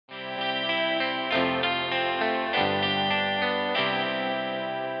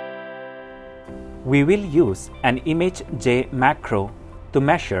We will use an ImageJ macro to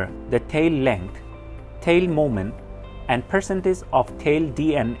measure the tail length, tail moment, and percentage of tail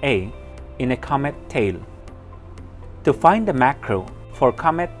DNA in a Comet tail. To find the macro for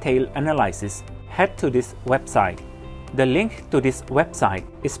Comet tail analysis, head to this website. The link to this website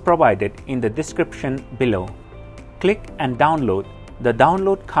is provided in the description below. Click and download the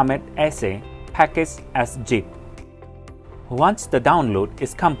Download Comet Assay package as zip. Once the download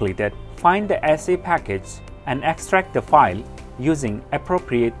is completed, find the assay package and extract the file using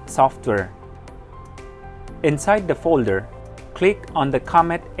appropriate software. Inside the folder, click on the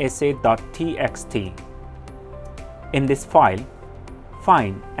cometassay.txt. In this file,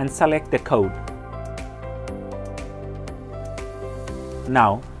 find and select the code.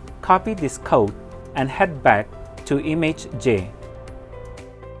 Now, copy this code and head back to ImageJ.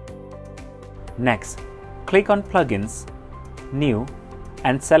 Next, click on Plugins, New,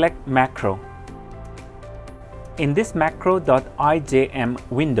 and select Macro. In this macro.ijm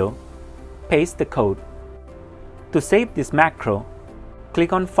window, paste the code. To save this macro,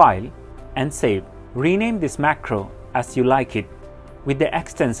 click on File and Save. Rename this macro as you like it with the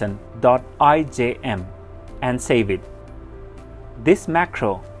extension .ijm and save it. This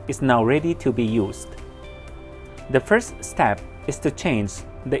macro is now ready to be used. The first step is to change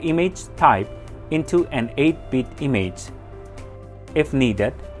the image type into an 8-bit image. If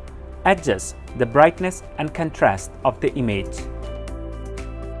needed, adjust the brightness and contrast of the image.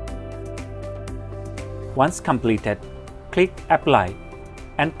 Once completed, click Apply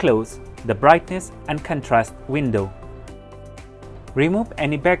and close the brightness and contrast window. Remove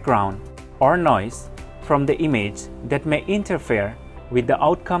any background or noise from the image that may interfere with the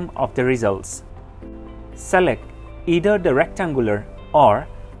outcome of the results. Select either the rectangular or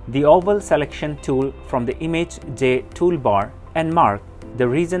the oval selection tool from the ImageJ toolbar and mark the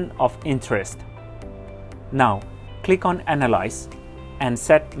region of interest. Now, click on Analyze and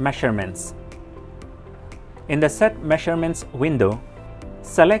Set Measurements. In the Set Measurements window,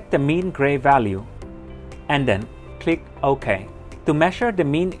 select the mean gray value and then click OK. To measure the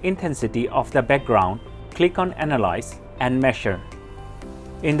mean intensity of the background, click on Analyze and Measure.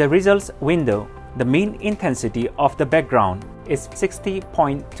 In the Results window, the mean intensity of the background is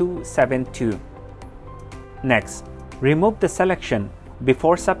 60.272. Next, remove the selection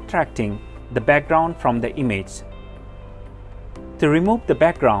before subtracting the background from the image. To remove the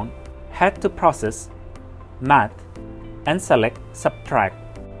background, head to Process, Math, and select Subtract.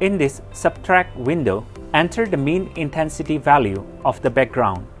 In this Subtract window, enter the mean intensity value of the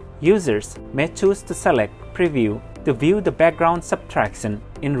background. Users may choose to select Preview to view the background subtraction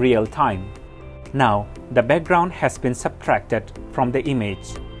in real time. Now, the background has been subtracted from the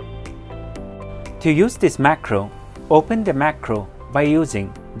image. To use this macro, open the macro by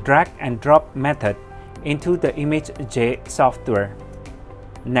using drag and drop method into the ImageJ software.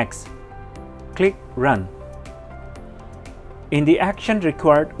 Next, click Run. In the Action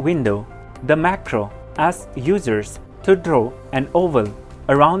Required window, the macro asks users to draw an oval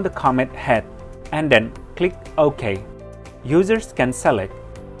around the Comet head and then click OK. Users can select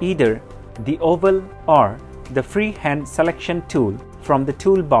either the oval or the freehand selection tool from the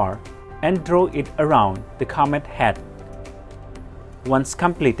toolbar and draw it around the Comet head. Once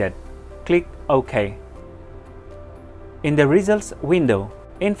completed, click OK. In the Results window,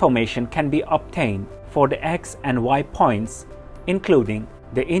 information can be obtained for the X and Y points, including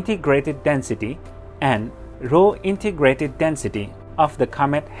the integrated density and row integrated density of the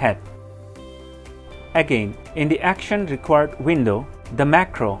Comet head. Again, in the Action Required window, the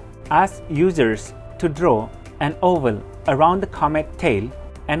macro asks users to draw an oval around the Comet tail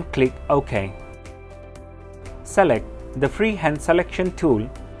and click OK. Select the freehand selection tool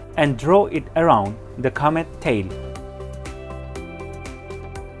and draw it around the Comet tail.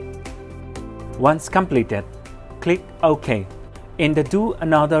 Once completed, click OK. In the Do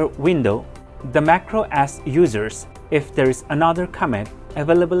Another window, the macro asks users if there is another comet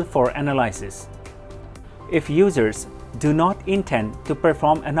available for analysis. If users do not intend to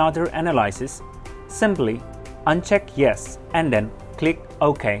perform another analysis, simply uncheck Yes and then click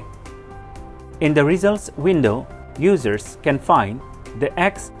OK. In the Results window, users can find the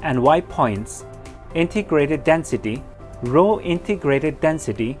X and Y points, integrated density, row integrated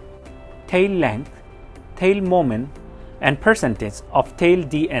density, tail length, tail moment, and percentage of tail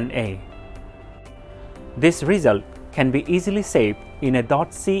DNA. This result can be easily saved in a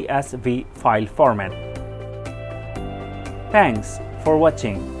 .csv file format. Thanks for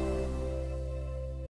watching.